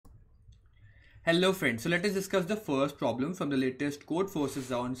Hello friends, so let us discuss the first problem from the latest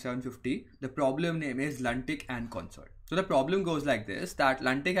Codeforces round 750. The problem name is Luntik and Concert. So the problem goes like this, that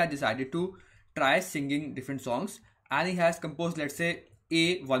Luntik had decided to try singing different songs and he has composed, let's say,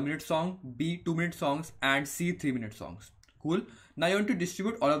 A 1 minute song, B 2 minute songs and C 3 minute songs. Cool. Now you want to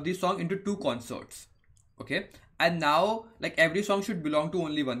distribute all of these songs into two concerts. Okay, and now like every song should belong to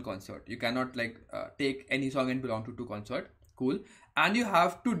only one concert. You cannot take any song and belong to two concerts. Cool. And you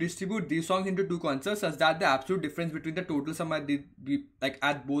have to distribute these songs into two concerts such that the absolute difference between the total sum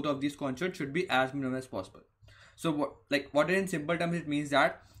at both of these concerts should be as minimum as possible. So what in simple terms it means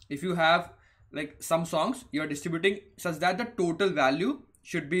that if you have like some songs, you are distributing such that the total value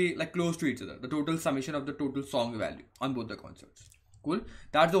should be like close to each other, the total summation of the total song value on both the concerts. Cool.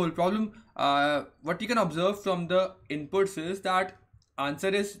 That's the whole problem. What you can observe from the inputs is that answer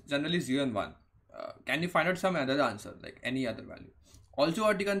is generally 0 and 1. Can you find out some other answer, like any other value? Also,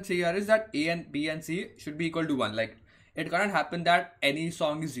 what you can say here is that A and B and C should be equal to 1. Like it cannot happen that any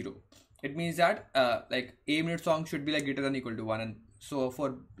song is 0. It means that like A minute song should be like greater than equal to 1, and so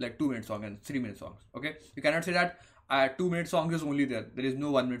for like 2 minute song and 3 minute songs. Okay, you cannot say that 2 minute song is only there. There is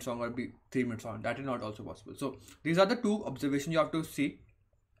no 1 minute song or 3 minute song. That is not also possible. So these are the two observations you have to see.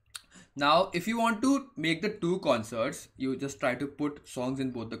 Now, if you want to make the two concerts, you just try to put songs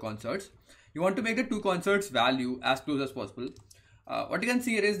in both the concerts. You want to make the two concerts value as close as possible. What you can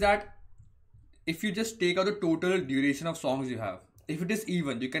see here is that if you just take out the total duration of songs you have, if it is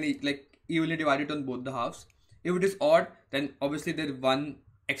even, you can like evenly divide it on both the halves. If it is odd, then obviously there is 1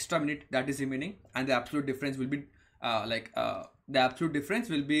 extra minute that is remaining, and the absolute difference will be like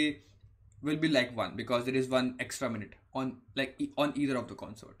 1 because there is 1 extra minute on either of the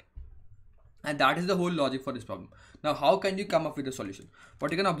concert. And that is the whole logic for this problem. Now, how can you come up with a solution? What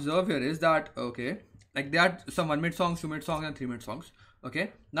you can observe here is that, okay, like there are some 1 minute songs, 2 minute songs and 3 minute songs.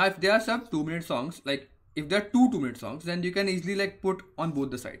 Okay. Now, if there are some 2 minute songs, like if there are two 2 minute songs, then you can easily like put on both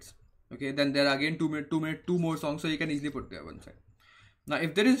the sides. Okay. Then there are again 2 more songs. So you can easily put there one side. Now,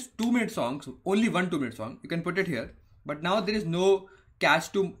 if there is 2 minute songs, only one 2 minute song, you can put it here. But now there is no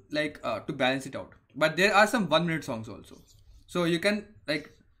catch to to balance it out. But there are some 1 minute songs also. So you can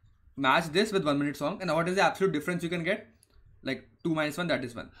like match this with 1 minute song, and what is the absolute difference you can get? Like 2 minus 1, that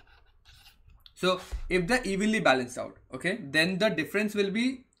is 1. So if they're evenly balanced out, okay, then the difference will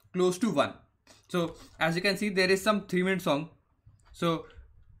be close to 1. So as you can see, there is some 3 minute song. So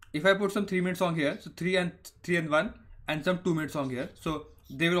if I put some 3 minute song here, so 3 and 1, and some 2 minute song here, so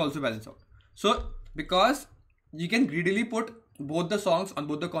they will also balance out. So because you can greedily put both the songs on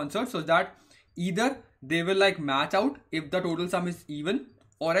both the concerts, so that either they will like match out if the total sum is even,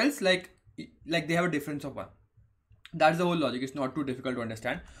 or else like they have a difference of 1. That's the whole logic. It's not too difficult to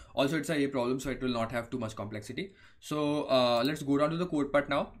understand. Also, it's a problem, so it will not have too much complexity. So let's go down to the code part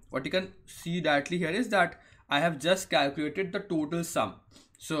now. What you can see directly here is that I have just calculated the total sum.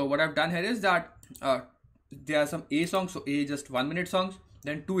 So what I've done here is that there are some A songs, so A just 1 minute songs,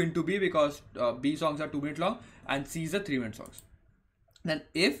 then 2 into B because B songs are 2 minutes long, and C is the 3 minute songs. Then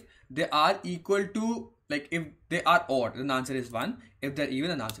if they are equal to, like if they are odd, then the answer is 1. If they're even,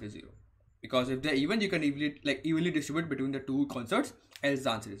 then the answer is 0. Because if they're even, you can evenly distribute between the two concerts, else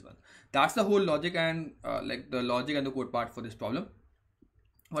the answer is 1. That's the whole logic and the logic and the code part for this problem.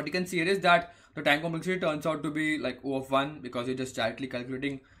 What you can see here is that the time complexity turns out to be like O of 1 because you're just directly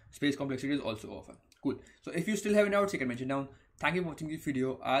calculating space complexity is also O of 1. Cool. So if you still have any doubts, you can mention down. Thank you for watching this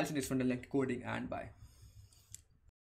video. I'll see you next one, like coding, and bye.